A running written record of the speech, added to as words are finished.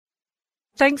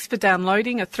Thanks for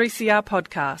downloading a 3CR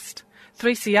podcast.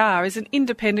 3CR is an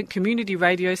independent community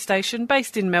radio station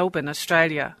based in Melbourne,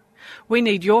 Australia. We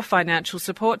need your financial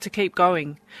support to keep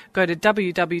going. Go to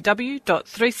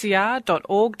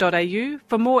www.3cr.org.au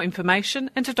for more information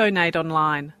and to donate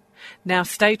online. Now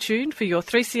stay tuned for your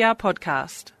 3CR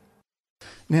podcast.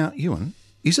 Now, Ewan,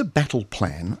 is a battle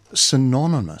plan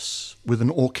synonymous with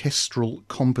an orchestral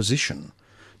composition?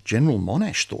 General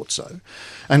Monash thought so.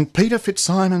 And Peter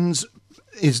Fitzsimons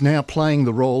is now playing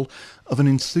the role of an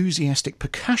enthusiastic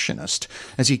percussionist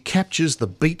as he captures the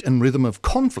beat and rhythm of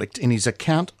conflict in his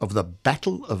account of the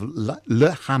Battle of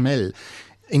Le Hamel,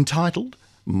 entitled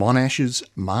Monash's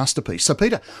Masterpiece. So,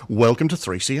 Peter, welcome to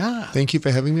 3CR. Thank you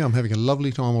for having me. I'm having a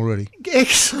lovely time already.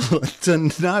 Excellent.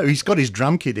 And no, he's got his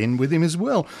drum kit in with him as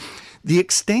well. The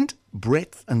extent,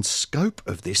 breadth and scope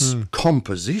of this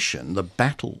composition, the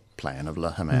battle plan of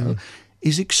Le Hamel,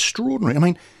 is extraordinary. I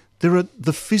mean, there are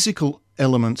the physical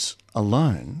elements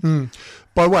alone.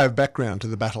 By way of background to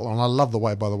the battle, and I love the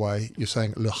way, by the way, you're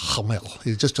saying Le Hamel.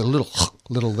 It's just a little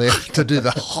there to do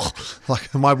the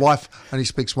like my wife only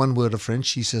speaks one word of French.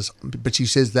 She says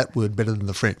that word better than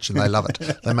the French, and they love it.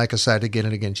 They make her say it again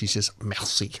and again. She says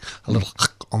merci, a little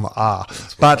on the R.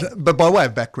 But by way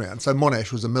of background, so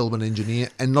Monash was a Melbourne engineer,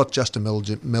 and not just a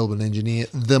Melbourne engineer,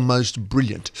 the most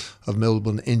brilliant of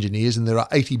Melbourne engineers, and there are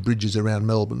 80 bridges around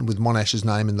Melbourne with Monash's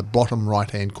name in the bottom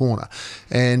right-hand corner.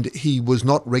 And he was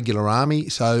not regular army,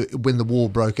 so when the war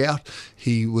broke out,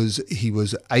 he was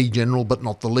a general, but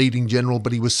not the leading general,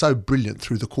 but he was so brilliant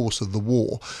through the course of the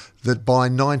war that by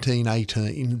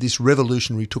 1918, this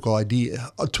revolutionary took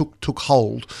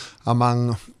hold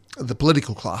among the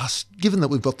political class. Given that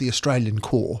we've got the Australian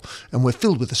Corps and we're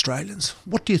filled with Australians,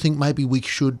 what do you think maybe we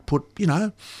should put,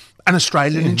 an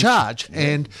Australian in charge?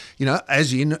 And,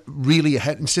 as in really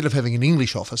instead of having an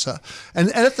English officer.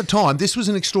 And at the time, this was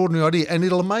an extraordinary idea, and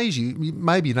it'll amaze you.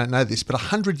 Maybe you don't know this, but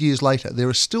 100 years later, there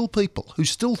are still people who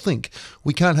still think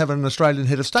we can't have an Australian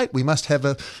head of state. We must have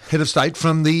a head of state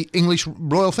from the English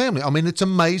royal family. I mean, it's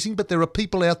amazing, but there are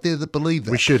people out there that believe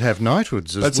that. We should have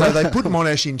knighthoods as well. So they put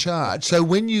Monash in charge. So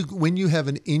when you have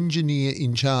an engineer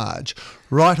in charge,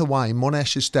 right away,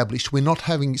 Monash established we're not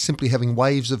simply having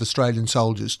waves of Australian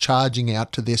soldiers charging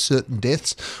out to their certain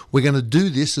deaths. We're going to do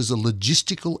this as a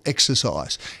logistical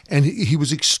exercise. And he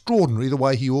was extraordinary the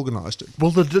way he organised it.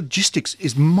 Well, the logistics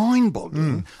is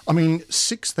mind-boggling. I mean,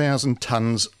 6,000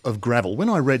 tonnes of gravel. When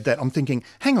I read that, I'm thinking,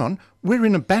 hang on, we're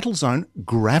in a battle zone,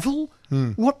 gravel?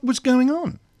 What was going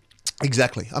on?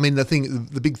 Exactly. I mean,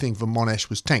 the big thing for Monash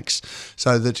was tanks,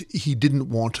 so that he didn't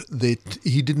want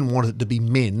it to be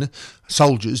men,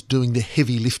 soldiers, doing the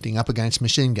heavy lifting up against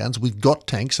machine guns. We've got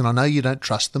tanks, and I know you don't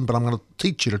trust them, but I'm going to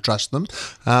teach you to trust them.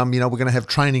 We're going to have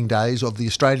training days of the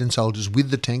Australian soldiers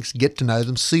with the tanks, get to know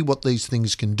them, see what these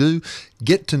things can do,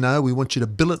 get to know. We want you to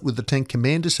billet with the tank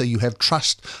commander, so you have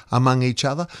trust among each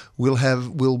other. We'll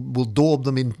daub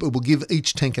them in. We'll give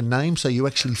each tank a name, so you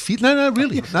actually fit. No,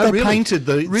 really. They painted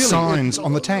the signs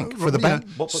on the tank for the battle.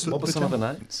 What were some of the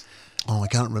names? Oh, I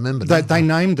can't remember. They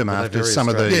named them after some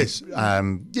of the... Yes.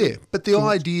 But the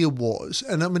idea was,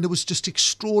 and I mean, it was just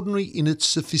extraordinary in its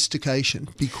sophistication,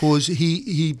 because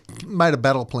he made a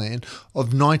battle plan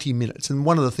of 90 minutes. And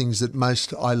one of the things that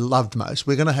I loved most,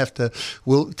 how are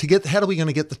we going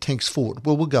to get the tanks forward?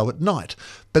 Well, we'll go at night.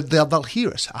 But they'll hear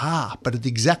us. But at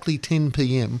exactly 10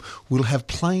 p.m, we'll have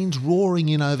planes roaring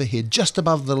in overhead just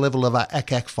above the level of our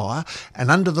ack fire, and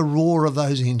under the roar of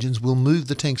those engines, we'll move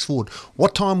the tanks forward.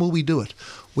 What time will we do it?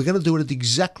 We're going to do it at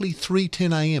exactly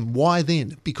 3:10 a.m. Why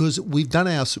then? Because we've done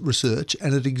our research,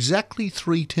 and at exactly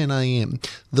 3:10 a.m,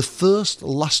 the first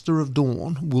lustre of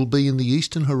dawn will be in the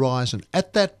eastern horizon.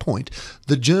 At that point,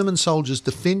 the German soldiers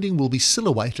defending will be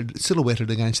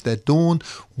silhouetted against that dawn.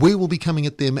 We will be coming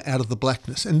at them out of the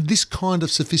blackness, and this kind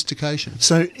of sophistication.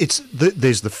 So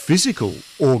there's the physical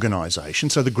organisation.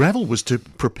 So the gravel was to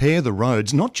prepare the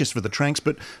roads, not just for the tanks,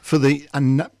 but for the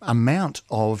amount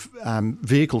of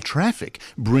vehicle traffic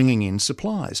bringing in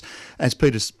supplies. As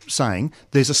Peter's saying,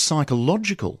 there's a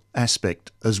psychological aspect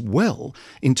as well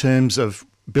in terms of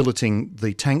billeting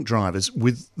the tank drivers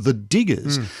with the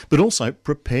diggers, but also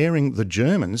preparing the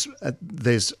Germans.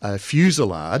 There's a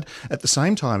fusillade at the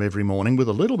same time every morning with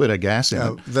a little bit of gas in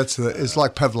it. It's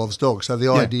like Pavlov's dog. So the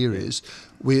idea is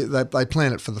they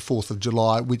plan it for the 4th of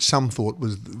July, which some thought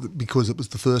was because it was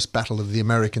the first battle of the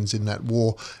Americans in that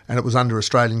war, and it was under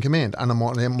Australian command, under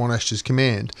Monash's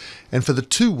command. And for the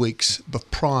 2 weeks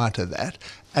prior to that,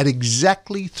 at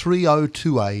exactly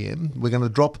 3:02 a.m, we're going to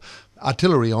drop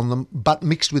artillery on them, but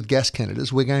mixed with gas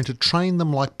canisters. We're going to train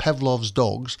them like Pavlov's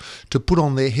dogs to put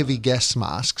on their heavy gas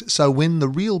masks. So when the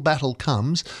real battle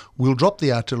comes, we'll drop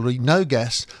the artillery, no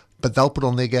gas, but they'll put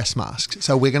on their gas masks.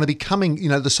 So we're going to be coming,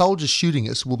 the soldiers shooting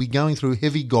us will be going through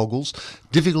heavy goggles,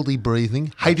 difficulty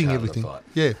breathing, hating everything.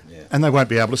 Yeah. And they won't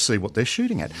be able to see what they're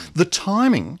shooting at. The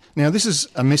timing, now this is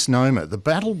a misnomer. The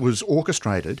battle was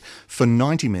orchestrated for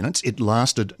 90 minutes. It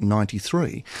lasted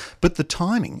 93. But the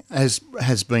timing, as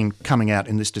has been coming out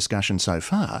in this discussion so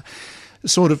far,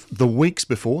 sort of the weeks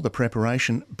before the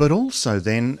preparation, but also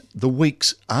then the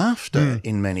weeks after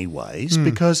in many ways,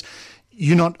 because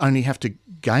you not only have to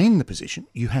gain the position,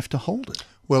 you have to hold it.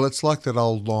 Well, it's like that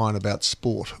old line about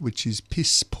sport, which is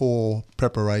piss poor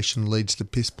preparation leads to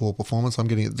piss poor performance. I'm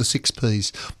getting it, the 6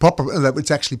 Ps.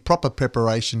 It's actually proper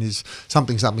preparation is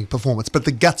something performance. But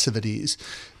the guts of it is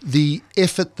the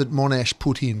effort that Monash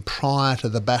put in prior to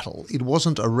the battle. It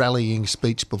wasn't a rallying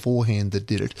speech beforehand that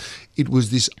did it. It was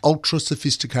this ultra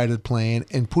sophisticated plan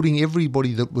and putting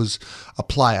everybody that was a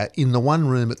player in the one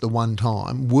room at the one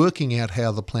time, working out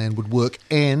how the plan would work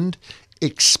and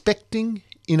expecting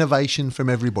innovation from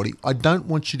everybody. I don't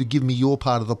want you to give me your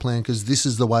part of the plan because this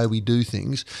is the way we do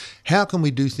things. How can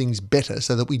we do things better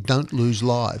so that we don't lose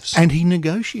lives? And he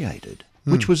negotiated,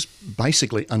 which was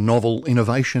basically a novel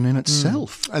innovation in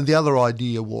itself. And the other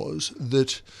idea was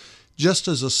that just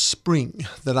as a spring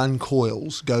that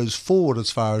uncoils goes forward as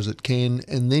far as it can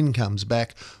and then comes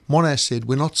back, Monash said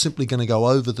we're not simply going to go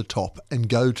over the top and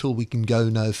go till we can go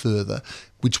no further,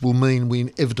 which will mean we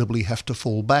inevitably have to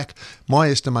fall back. My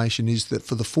estimation is that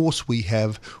for the force we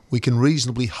have, we can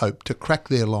reasonably hope to crack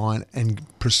their line and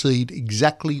proceed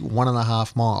exactly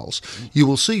 1.5 miles. You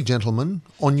will see, gentlemen,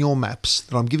 on your maps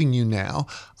that I'm giving you now,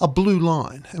 a blue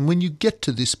line. And when you get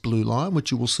to this blue line,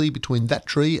 which you will see between that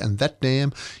tree and that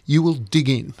dam, you will dig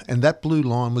in. And that blue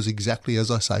line was exactly, as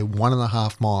I say,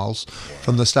 1.5 miles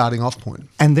from the starting off point.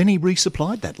 And then he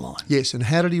resupplied that line. Yes, and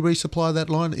how did he resupply that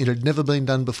line? It had never been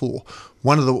done before.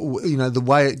 One of the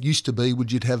way it used to be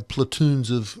would you'd have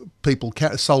platoons of people,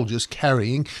 soldiers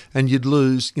carrying, and you'd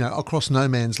lose, across no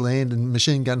man's land and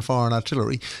machine gun fire and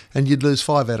artillery, and you'd lose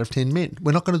 5 out of 10 men.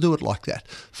 We're not going to do it like that.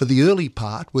 For the early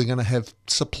part, we're going to have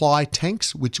supply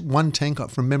tanks, which one tank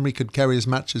from memory could carry as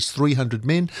much as 300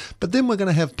 men, but then we're going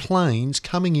to have planes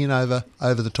coming in over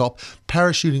the top,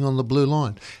 parachuting on the blue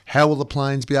line. How will the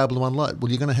planes be able to unload?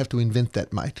 Well, you're going to have to invent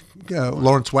that, mate.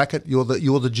 Lawrence Wackett,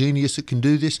 you're the genius that can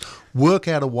do this. Work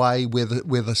out a way where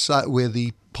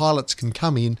the pilots can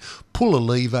come in, pull a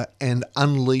lever and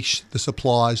unleash the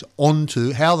supplies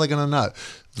onto. How are they going to know?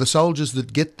 The soldiers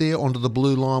that get there onto the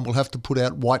blue line will have to put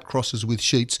out white crosses with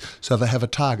sheets so they have a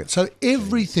target. So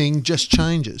everything just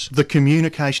changes. The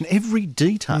communication, every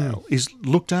detail is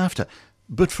looked after.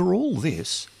 But for all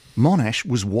this, Monash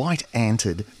was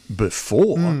white-anted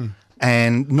before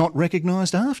and not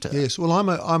recognised after. Yes, well,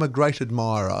 I'm a great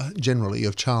admirer generally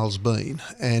of Charles Bean,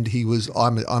 and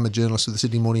I'm a journalist of the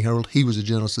Sydney Morning Herald. He was a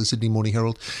journalist of the Sydney Morning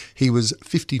Herald. He was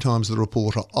 50 times the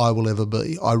reporter I will ever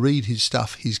be. I read his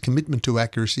stuff, his commitment to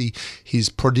accuracy, his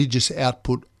prodigious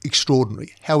output,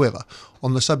 extraordinary. However,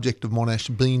 on the subject of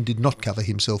Monash, Bean did not cover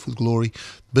himself with glory.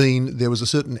 Bean, there was a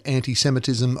certain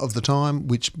anti-Semitism of the time,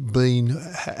 which Bean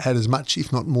had as much,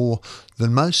 if not more,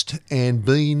 than most. And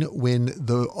Bean, when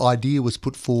the idea was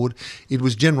put forward, it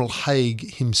was General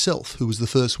Haig himself who was the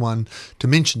first one to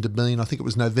mention to Bean, I think it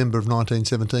was November of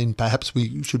 1917, perhaps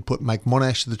we should make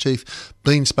Monash the chief.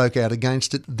 Bean spoke out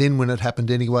against it. Then when it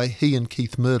happened anyway, he and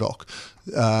Keith Murdoch,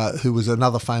 who was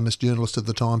another famous journalist of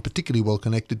the time, particularly well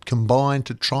connected, combined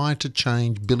to try to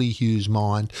change Billy Hughes'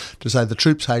 mind, to say the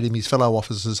troops hate him, his fellow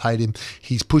officers hate him,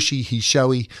 he's pushy, he's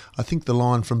showy. I think the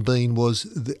line from Bean was,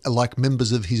 like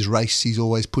members of his race, he's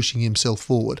always pushing himself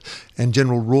forward. And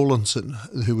General Rawlinson,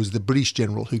 who was the British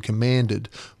general who commanded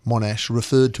Monash,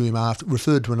 referred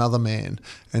to another man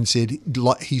and said,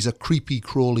 he's a creepy,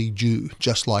 crawly Jew,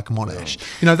 just like Monash.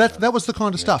 That was the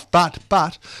kind of stuff.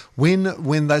 But when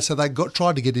they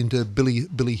tried to get into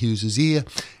Billy Hughes's ear,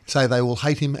 say they will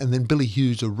hate him, and then Billy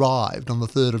Hughes arrived on the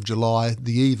 3rd of July,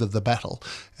 the eve of the battle,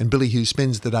 and Billy Hughes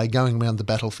spends the day going around the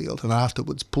battlefield and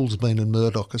afterwards pulls Bean and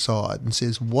Murdoch aside and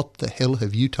says, "What the hell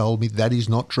have you told me? That is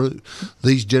not true.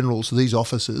 These generals, these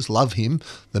officers love him,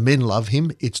 the men love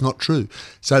him, it's not true."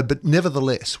 So, but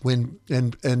nevertheless, when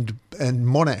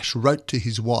Monash wrote to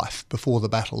his wife before the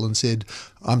battle and said,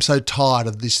 "I'm so tired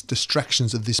of this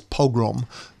distractions of this pogrom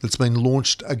that's been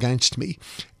launched against me."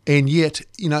 And yet,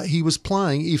 he was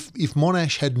playing, if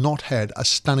Monash had not had a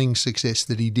stunning success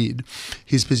that he did,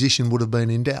 his position would have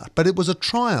been in doubt. But it was a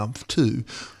triumph too,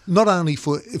 not only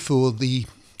for the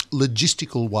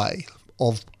logistical way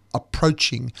of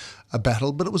approaching a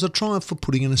battle, but it was a triumph for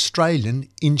putting an Australian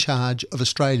in charge of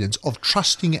Australians, of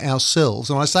trusting ourselves.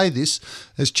 And I say this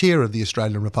as chair of the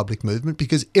Australian Republic movement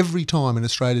because every time in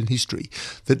Australian history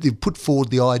that they've put forward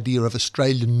the idea of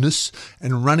Australianness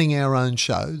and running our own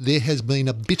show, there has been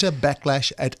a bitter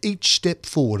backlash at each step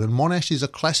forward. And Monash is a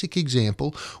classic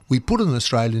example. We put an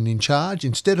Australian in charge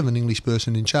instead of an English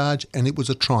person in charge, and it was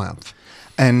a triumph.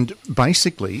 And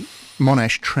basically,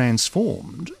 Monash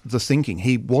transformed the thinking.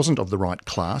 He wasn't of the right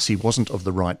class, he wasn't of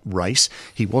the right race,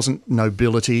 he wasn't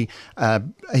nobility,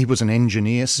 he was an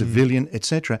engineer, civilian,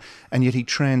 etc. And yet he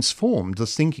transformed the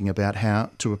thinking about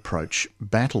how to approach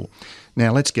battle.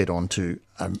 Now let's get on to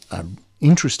an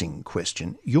interesting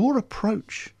question. Your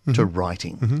approach to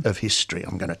writing of history.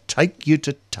 I'm going to take you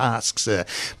to task, sir,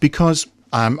 because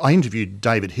I interviewed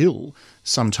David Hill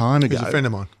some time ago. He's a friend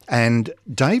of mine. And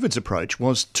David's approach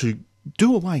was to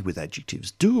do away with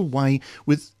adjectives, do away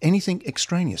with anything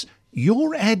extraneous.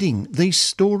 You're adding these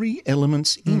story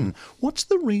elements in. What's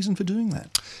the reason for doing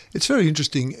that? It's very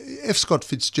interesting. F. Scott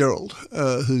Fitzgerald,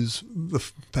 who's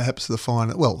perhaps the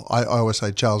finer... Well, I always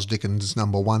say Charles Dickens is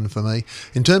number one for me.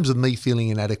 In terms of me feeling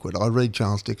inadequate, I read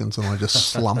Charles Dickens and I just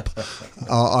slump.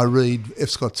 I read F.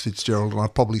 Scott Fitzgerald and I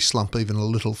probably slump even a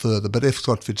little further. But F.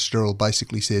 Scott Fitzgerald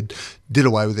basically said, did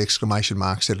away with exclamation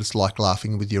marks, said it's like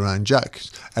laughing with your own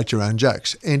jokes, at your own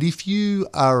jokes. And if you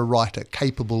are a writer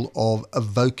capable of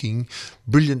evoking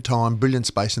brilliant time, brilliant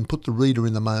space, and put the reader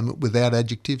in the moment without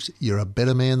adjectives, you're a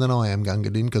better man than I am,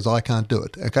 Gunga Din, because I can't do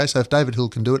it. Okay, so if David Hill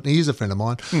can do it, and he's a friend of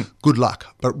mine, good luck.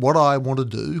 But what I want to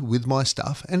do with my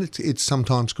stuff, and it's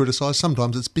sometimes criticised,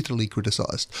 sometimes it's bitterly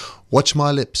criticised. Watch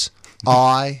my lips.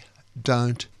 I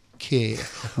don't care.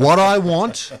 What I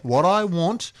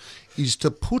want is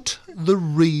to put the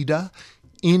reader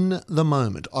in the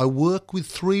moment. I work with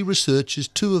 3 researchers,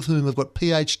 2 of whom have got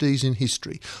PhDs in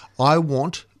history. I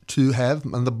want to have,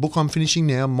 and the book I'm finishing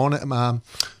now,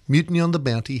 Mutiny on the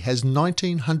Bounty, has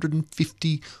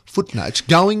 1,950 footnotes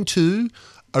going to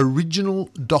original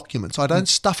documents. I don't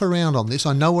stuff around on this.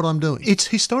 I know what I'm doing. It's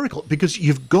historical because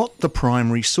you've got the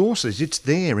primary sources. It's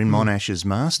there in Monash's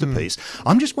masterpiece.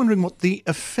 I'm just wondering what the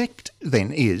effect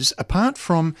then is, apart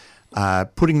from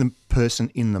putting the person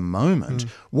in the moment,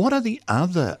 what are the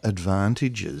other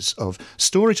advantages of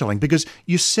storytelling? Because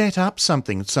you set up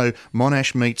something, so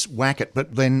Monash meets Wackett,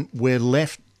 but then we're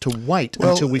left to wait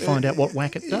until we find out what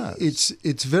Wackett does.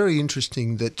 It's very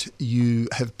interesting that you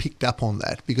have picked up on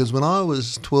that, because when I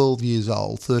was 12 years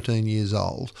old, 13 years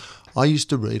old, I used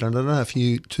to read, I don't know if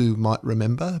you two might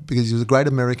remember, because he was a great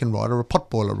American writer, a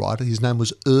potboiler writer. His name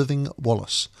was Irving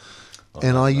Wallace.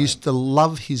 And I used to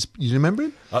love his... You remember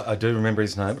him? I do remember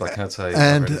his name, but I can't say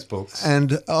I've read his books.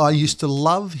 And I used to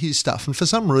love his stuff. And for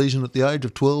some reason, at the age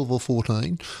of 12 or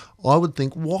 14, I would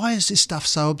think, why is this stuff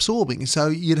so absorbing? So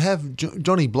you'd have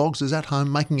Johnny Bloggs is at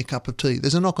home making a cup of tea.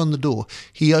 There's a knock on the door.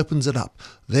 He opens it up.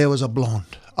 There was a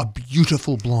blonde, a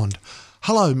beautiful blonde.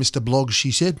 "Hello, Mr. Bloggs,"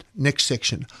 she said. Next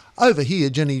section. "Over here,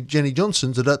 Jenny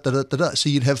Johnson's da-da-da-da-da." So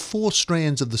you'd have 4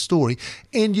 strands of the story,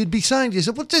 and you'd be saying to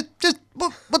yourself, what did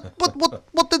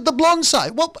the blonde say?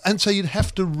 What? And so you'd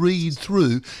have to read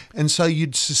through, and so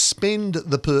you'd suspend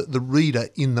the reader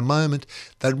in the moment.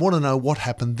 They'd want to know what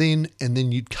happened then, and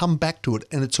then you'd come back to it,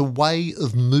 and it's a way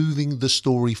of moving the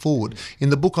story forward. In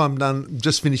the book I'm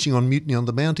just finishing on Mutiny on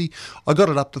the Bounty, I got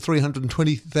it up to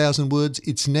 320,000 words.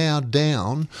 It's now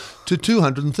down to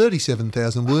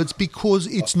 237,000 words, because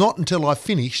it's not until I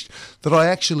finished that I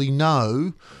actually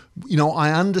know,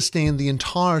 I understand the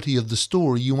entirety of the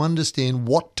story. You understand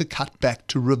what to cut back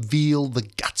to reveal the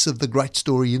guts of the great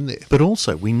story in there. But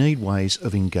also we need ways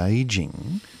of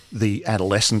engaging the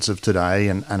adolescents of today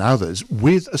and others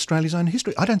with Australia's own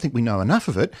history. I don't think we know enough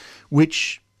of it,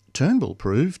 which Turnbull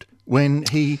proved when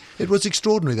he... It was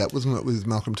extraordinary, that, wasn't it, with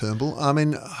Malcolm Turnbull? I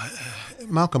mean...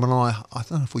 Malcolm and I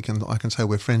don't know if I can say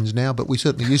we're friends now, but we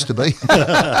certainly used to be.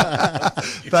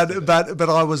 but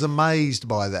I was amazed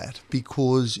by that,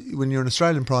 because when you're an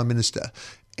Australian Prime Minister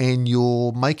and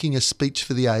you're making a speech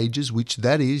for the ages, which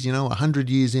that is, 100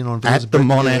 years in on... At the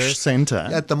Monash Centre.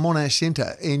 At the Monash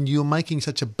Centre. And you're making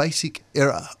such a basic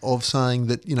error of saying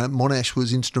that, Monash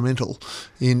was instrumental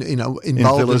in involved in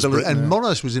Villers Bretonneux. And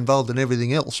Monash was involved in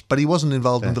everything else, but he wasn't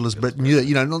involved in Villers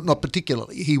Bretonneux, not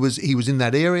particularly. He was in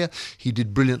that area. He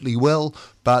did brilliantly well,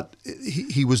 but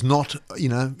he was not,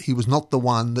 he was not the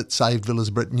one that saved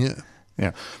Villers Bretonneux.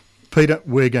 Yeah. Peter,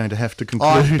 we're going to have to conclude.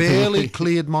 I barely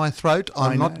cleared my throat.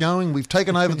 I'm not going. We've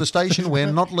taken over the station. We're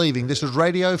not leaving. This is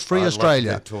Radio Free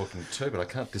Australia. I'd love to keep talking too, but I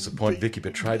can't disappoint Vicky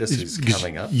Petratus, who's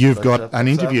coming up. You've got an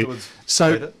interview.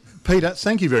 So, Peter,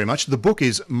 thank you very much. The book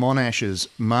is Monash's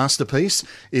masterpiece.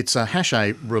 It's a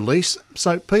Hachette release.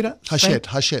 So, Peter...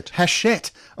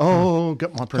 Hachette. Oh,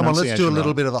 got my pronunciation. Come on, let's do a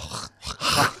little bit of a...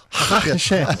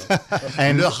 Hachette.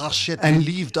 And le Hachette, and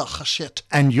leave the Hachette.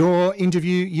 And your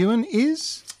interview, Ewan,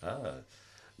 is...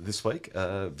 This week,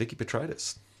 Vicky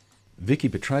Petratus. Vicky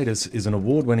Petratus is an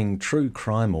award-winning true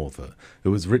crime author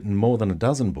who has written more than a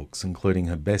dozen books, including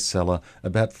her bestseller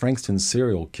about Frankston's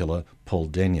serial killer, Paul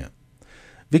Denyer.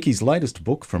 Vicky's latest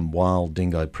book from Wild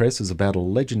Dingo Press is about a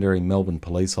legendary Melbourne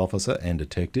police officer and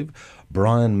detective,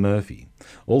 Brian Murphy,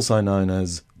 also known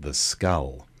as The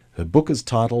Skull. Her book is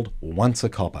titled Once a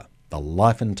Copper, The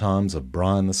Life and Times of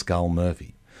Brian the Skull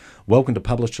Murphy. Welcome to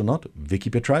Published or Not, Vicky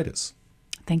Petratus.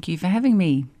 Thank you for having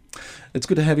me. It's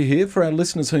good to have you here. For our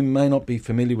listeners who may not be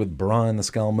familiar with Brian the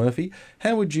Skull Murphy,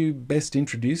 how would you best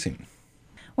introduce him?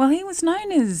 Well, he was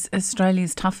known as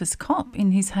Australia's toughest cop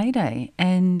in his heyday,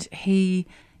 and he,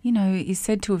 is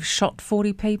said to have shot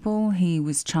 40 people. He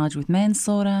was charged with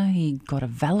manslaughter. He got a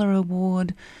Valour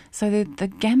Award. So the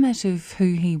gamut of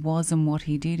who he was and what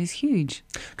he did is huge.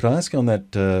 Could I ask you on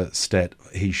that stat,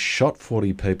 he shot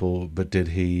 40 people, but did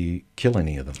he kill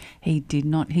any of them? He did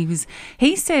not.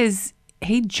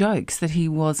 He jokes that he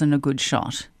wasn't a good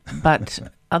shot, but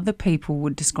other people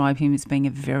would describe him as being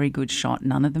a very good shot.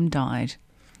 None of them died.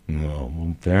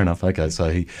 Well, fair enough. Okay, so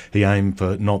he aimed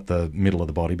for not the middle of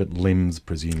the body, but limbs,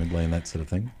 presumably, and that sort of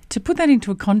thing? To put that into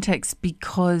a context,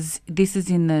 because this is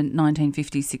in the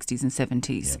 1950s, 60s and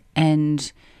 70s,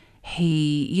 and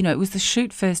he, it was the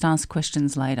shoot first, ask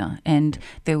questions later, and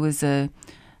there was a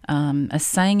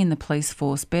saying in the police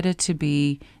force, better to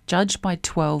be judged by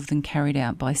 12 than carried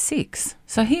out by 6.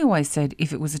 So he always said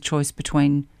if it was a choice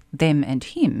between them and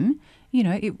him,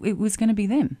 it was going to be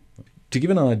them. To give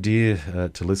an idea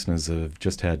to listeners of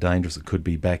just how dangerous it could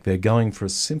be back there, going for a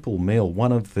simple meal,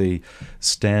 one of the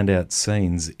standout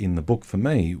scenes in the book for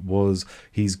me was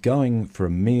he's going for a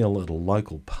meal at a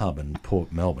local pub in Port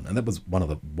Melbourne. And that was one of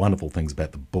the wonderful things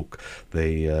about the book,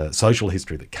 the social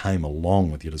history that came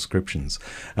along with your descriptions.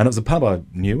 And it was a pub I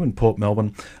knew in Port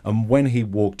Melbourne. And when he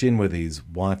walked in with his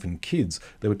wife and kids,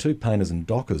 there were 2 painters and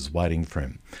dockers waiting for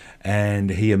him.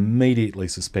 And he immediately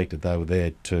suspected they were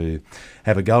there to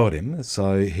have a go at him.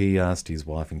 So he asked his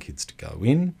wife and kids to go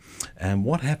in. And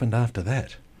what happened after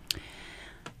that?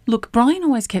 Look, Brian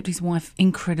always kept his wife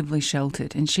incredibly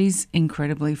sheltered, and she's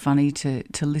incredibly funny to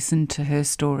listen to her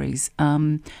stories.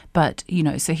 But,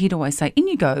 so he'd always say, in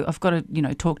you go, I've got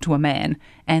to, talk to a man.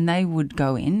 And they would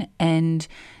go in and,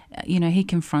 he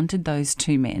confronted those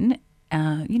 2 men,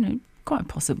 quite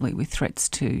possibly with threats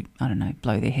to,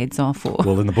 blow their heads off or...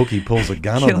 Well, in the book he pulls a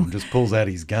gun on them, just pulls out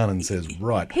his gun and says,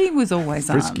 right. He was always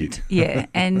armed. Yeah,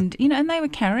 and, and they were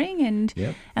carrying and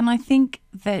I think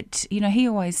that, he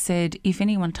always said, if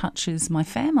anyone touches my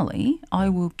family, I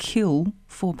will kill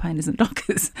 4 painters and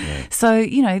dockers. Yeah. So,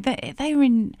 they were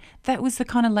in... That was the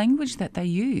kind of language that they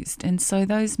used. And so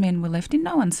those men were left in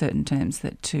no uncertain terms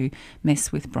that to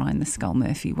mess with Brian the Skull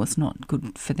Murphy was not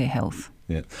good for their health.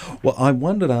 Yeah. Well, I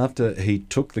wondered after he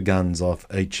took the guns off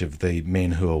each of the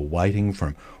men who were waiting for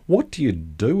him, what do you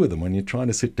do with them when you're trying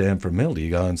to sit down for a meal? Do you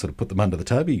go and sort of put them under the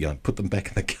table? You go and put them back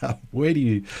in the car? Where do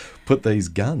you put these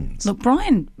guns? Look,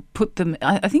 Brian put them,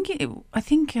 I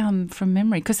think from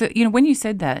memory, because, when you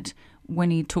said that, when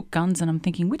he took guns, and I'm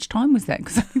thinking, which time was that?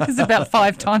 Because I think there's about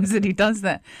 5 times that he does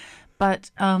that.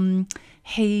 But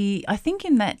I think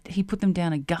in that he put them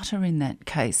down a gutter in that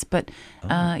case. But,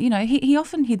 he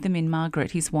often hid them in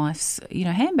Margaret, his wife's,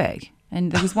 handbag.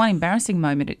 And there was one embarrassing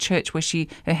moment at church where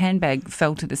her handbag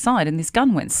fell to the side and this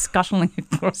gun went scuttling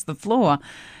across the floor.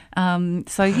 There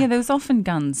was often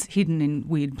guns hidden in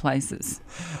weird places.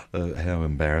 How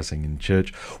embarrassing in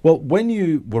church. Well, when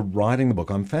you were writing the book,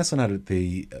 I'm fascinated at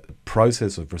the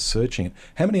process of researching it.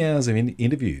 How many hours of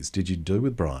interviews did you do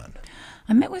with Brian?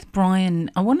 I met with Brian.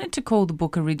 I wanted to call the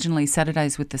book originally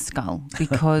Saturdays with the Skull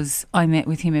because I met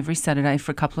with him every Saturday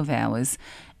for a couple of hours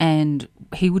and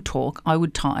he would talk, I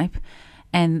would type,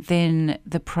 and then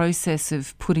the process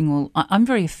of I'm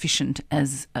very efficient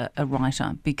as a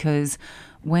writer because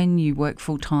when you work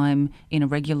full-time in a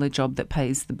regular job that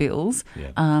pays the bills,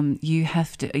 you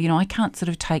have to, I can't sort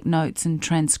of take notes and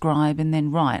transcribe and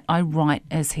then write. I write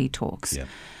as he talks. Yeah.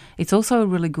 It's also a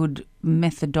really good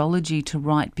methodology to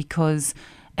write because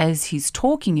as he's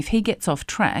talking, if he gets off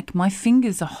track, my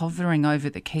fingers are hovering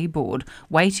over the keyboard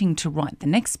waiting to write the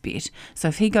next bit. So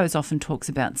if he goes off and talks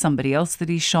about somebody else that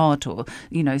he shot or,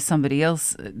 somebody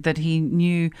else that he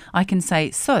knew, I can say,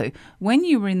 so when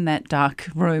you were in that dark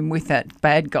room with that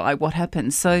bad guy, what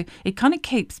happened? So it kind of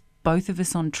keeps both of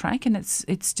us on track, and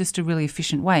it's just a really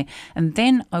efficient way. And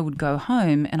then I would go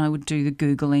home and I would do the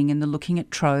Googling and the looking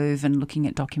at Trove and looking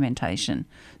at documentation.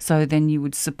 So then you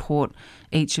would support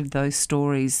each of those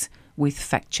stories with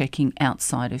fact-checking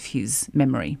outside of his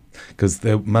memory. Because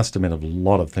there must have been a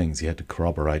lot of things you had to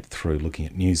corroborate through looking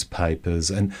at newspapers.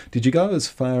 And did you go as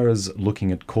far as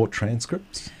looking at court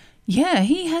transcripts? Yeah,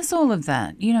 he has all of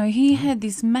that. He had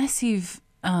this massive,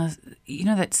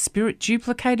 that Spirit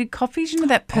duplicated copies,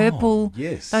 that purple,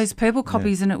 yes. those purple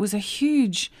copies, and it was a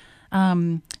huge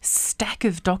stack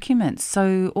of documents.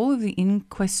 So all of the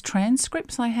inquest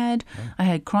transcripts I had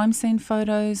crime scene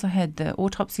photos, I had the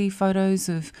autopsy photos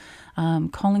of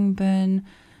Collingburn.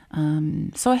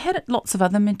 So I had lots of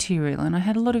other material, and I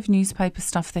had a lot of newspaper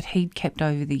stuff that he'd kept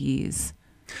over the years.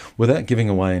 Without giving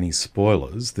away any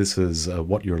spoilers, this is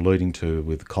what you're alluding to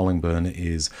with Collingburn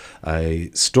is a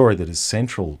story that is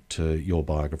central to your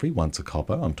biography, Once a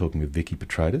Copper. I'm talking with Vicky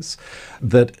Petratus.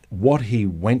 That what he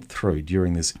went through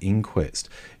during this inquest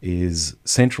is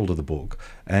central to the book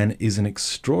and is an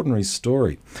extraordinary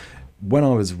story. When I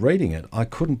was reading it, I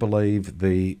couldn't believe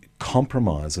the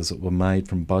compromises that were made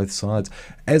from both sides.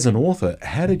 As an author,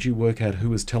 how did you work out who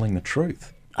was telling the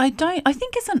truth? I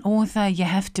think as an author you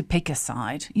have to pick a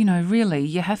side. Really,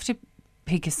 you have to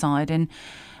pick a side. And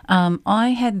I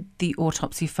had the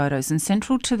autopsy photos, and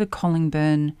central to the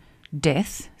Collingburn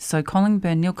death, so Neil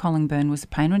Collingburn was a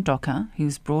painter and docker. He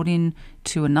was brought in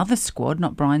to another squad,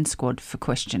 not Brian's squad, for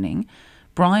questioning.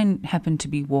 Brian happened to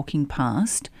be walking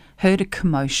past, heard a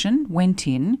commotion, went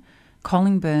in.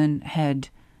 Collingburn had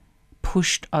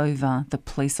pushed over the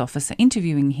police officer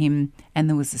interviewing him, and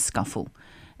there was a scuffle.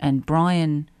 And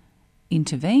Brian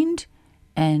intervened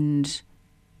and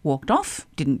walked off,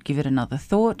 didn't give it another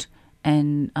thought,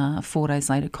 and 4 days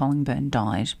later Collingburn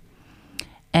died.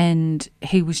 And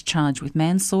he was charged with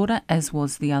manslaughter, as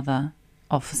was the other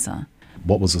officer.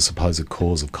 What was the supposed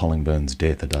cause of Collingburn's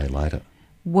death a day later?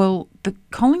 Well,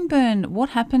 what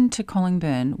happened to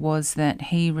Collingburn was that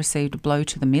he received a blow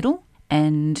to the middle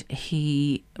and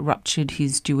he ruptured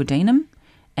his duodenum,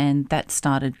 and that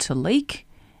started to leak.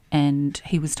 And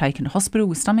he was taken to hospital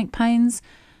with stomach pains.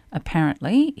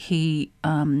 Apparently, he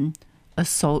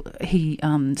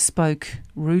spoke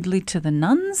rudely to the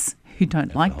nuns, who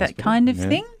don't like that kind of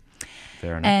thing.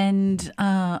 Fair enough. And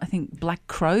I think black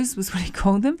crows was what he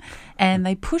called them. And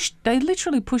they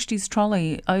literally pushed his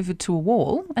trolley over to a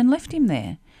wall and left him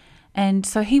there. And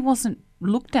so he wasn't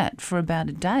looked at for about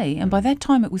a day. And by that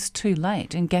time, it was too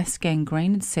late, and gas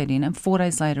gangrene had set in. And 4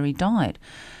 days later, he died.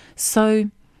 So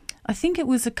I think it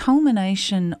was a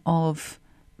culmination of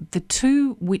the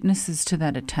two witnesses to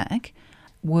that attack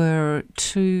were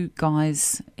two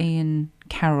guys. Ian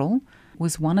Carroll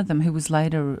was one of them, who was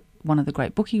later one of the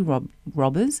great bookie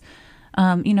robbers.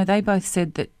 They both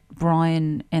said that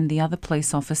Brian and the other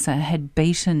police officer had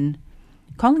beaten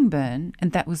Collingburn,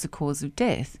 and that was the cause of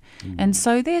death. And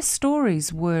so their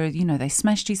stories were, they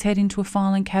smashed his head into a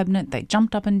filing cabinet, they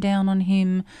jumped up and down on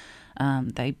him,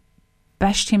 they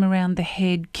bashed him around the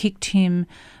head, kicked him.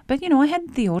 But, I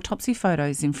had the autopsy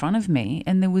photos in front of me,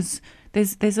 and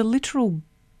there's a literal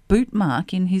boot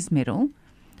mark in his middle,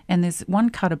 and there's one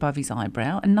cut above his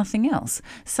eyebrow and nothing else.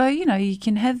 So, you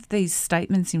can have these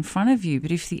statements in front of you,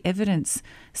 but if the evidence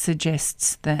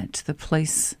suggests that the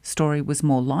police story was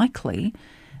more likely,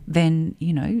 then,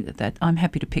 that I'm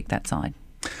happy to pick that side.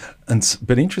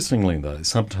 But interestingly, though,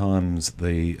 sometimes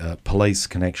the police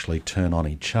can actually turn on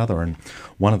each other. And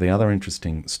one of the other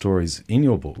interesting stories in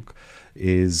your book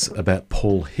is about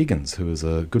Paul Higgins, who is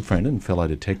a good friend and fellow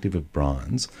detective of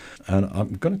Brian's. And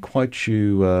I'm going to quote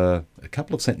you a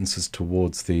couple of sentences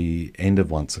towards the end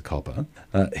of Once a Copper.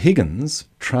 Higgins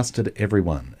trusted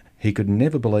everyone. He could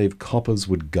never believe coppers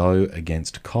would go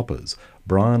against coppers.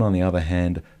 Brian, on the other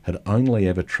hand, had only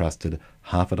ever trusted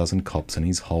half a dozen cops in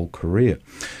his whole career.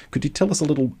 Could you tell us a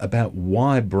little about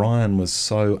why Brian was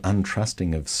so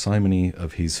untrusting of so many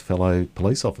of his fellow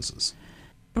police officers?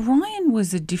 Brian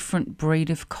was a different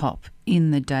breed of cop in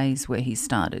the days where he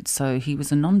started. So he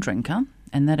was a non-drinker,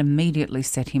 and that immediately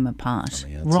set him apart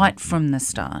right from the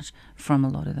start from a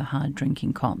lot of the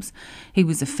hard-drinking cops. He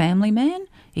was a family man.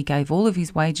 He gave all of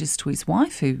his wages to his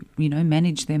wife, who,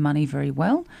 managed their money very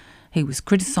well. He was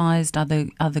criticised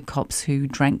other cops who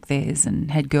drank theirs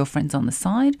and had girlfriends on the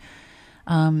side.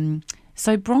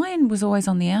 So Brian was always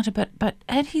on the outer, but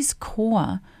at his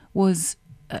core was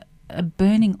a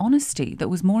burning honesty that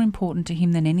was more important to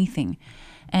him than anything.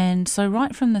 And so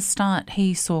right from the start,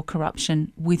 he saw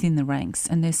corruption within the ranks.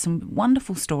 And there's some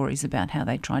wonderful stories about how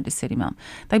they tried to set him up.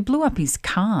 They blew up his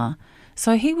car.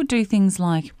 So he would do things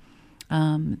like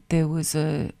there was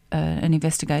an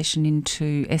investigation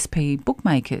into SP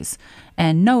bookmakers,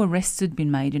 and no arrests had been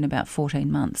made in about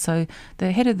 14 months. So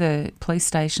the head of the police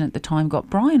station at the time got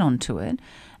Brian onto it,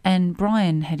 and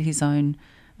Brian had his own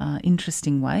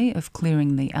interesting way of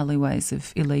clearing the alleyways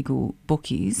of illegal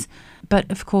bookies. But,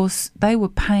 of course, they were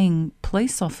paying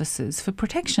police officers for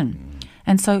protection.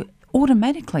 And so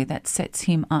automatically that sets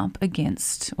him up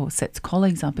against, or sets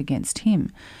colleagues up against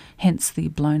him, hence the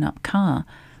blown up car.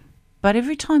 But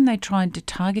every time they tried to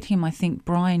target him, I think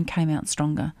Brian came out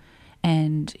stronger.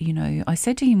 And, you know, I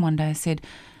said to him one day, I said,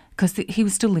 because he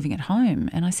was still living at home,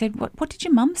 and I said, what did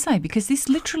your mum say? Because this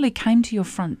literally came to your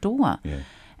front door. Yeah.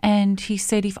 And he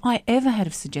said, if I ever had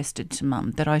have suggested to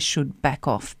Mum that I should back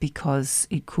off because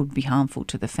it could be harmful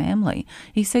to the family,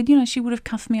 he said, you know, she would have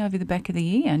cuffed me over the back of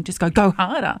the ear and just go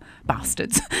harder,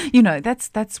 bastards. You know,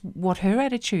 that's what her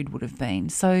attitude would have been.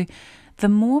 So the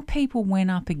more people went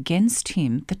up against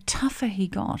him, the tougher he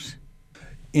got.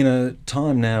 In a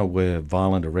time now where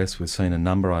violent arrests, we've seen a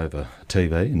number over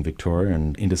TV in Victoria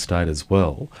and interstate as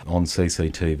well on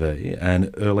CCTV.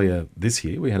 And earlier this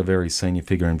year, we had a very senior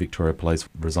figure in Victoria Police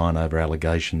resign over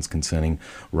allegations concerning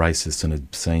racist and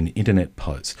obscene internet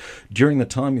posts. During the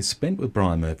time you spent with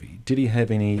Brian Murphy, did he have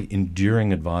any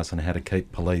enduring advice on how to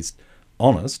keep police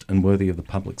honest and worthy of the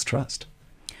public's trust?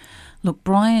 Look,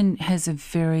 Brian has a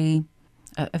fairy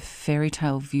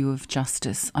tale view of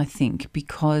justice, I think,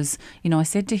 because, you know, I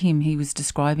said to him, he was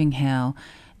describing how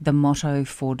the motto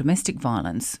for domestic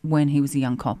violence when he was a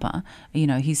young copper, you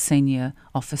know, his senior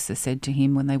officer said to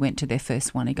him when they went to their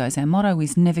first one, he goes, our motto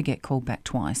is never get called back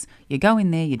twice. You go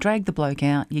in there, you drag the bloke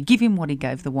out, you give him what he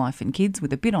gave the wife and kids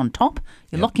with a bit on top,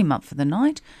 you lock him up for the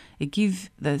night, you give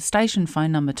the station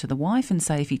phone number to the wife and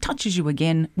say, if he touches you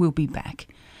again, we'll be back.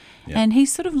 Yep. And he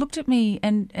sort of looked at me,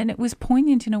 and it was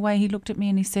poignant in a way. He looked at me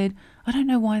and he said, I don't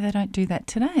know why they don't do that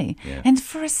today. Yeah. And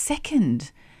for a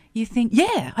second, you think,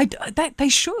 they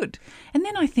should. And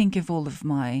then I think of all of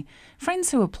my friends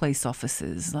who are police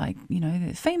officers, like, you know,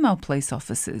 the female police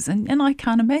officers, and I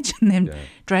can't imagine them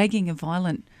dragging a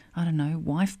violent, I don't know,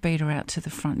 wife beater out to the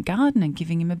front garden and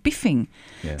giving him a biffing.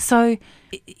 Yeah. So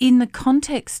in the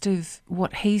context of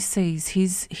what he sees,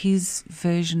 his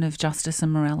version of justice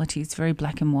and morality is very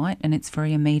black and white, and it's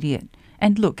very immediate.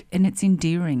 And look, and it's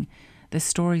endearing. The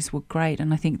stories were great,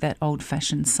 and I think that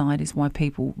old-fashioned side is why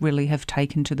people really have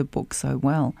taken to the book so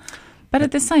well. But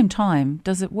at the same time,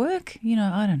 does it work? You know,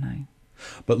 I don't know.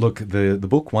 But look, the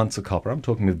book, Once a Copper, I'm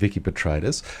talking with Vicky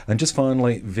Petratus. And just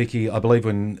finally, Vicky, I believe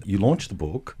when you launched the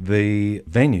book, the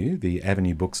venue, the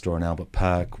Avenue Bookstore in Albert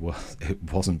Park,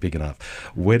 it wasn't big enough.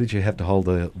 Where did you have to hold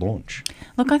the launch?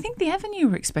 Look, I think the Avenue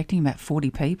were expecting about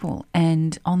 40 people.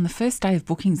 And on the first day of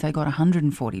bookings, they got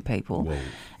 140 people. Whoa.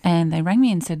 And they rang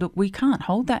me and said, look, we can't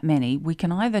hold that many. We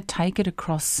can either take it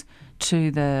across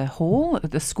to the hall,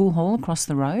 the school hall across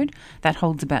the road. That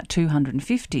holds about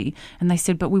 250. And they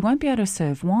said, but we won't be able to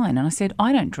serve wine. And I said,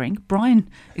 I don't drink. Brian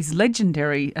is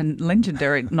legendary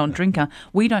non-drinker.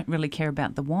 We don't really care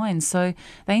about the wine. So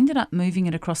they ended up moving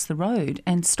it across the road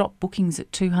and stopped bookings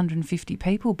at 250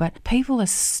 people. But people are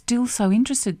still so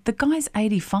interested. The guy's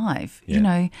 85, you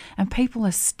know, and people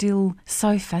are still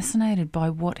so fascinated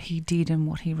by what he did and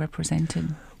what he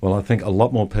represented. Well, I think a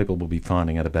lot more people will be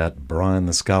finding out about Brian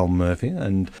the Skull Murphy,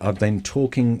 and I've been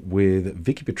talking with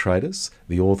Vicky Petratus,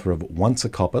 the author of Once a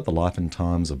Copper, The Life and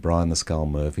Times of Brian the Skull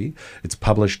Murphy. It's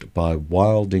published by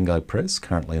Wild Dingo Press,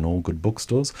 currently in all good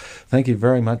bookstores. Thank you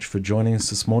very much for joining us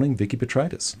this morning, Vicky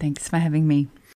Petratus. Thanks for having me.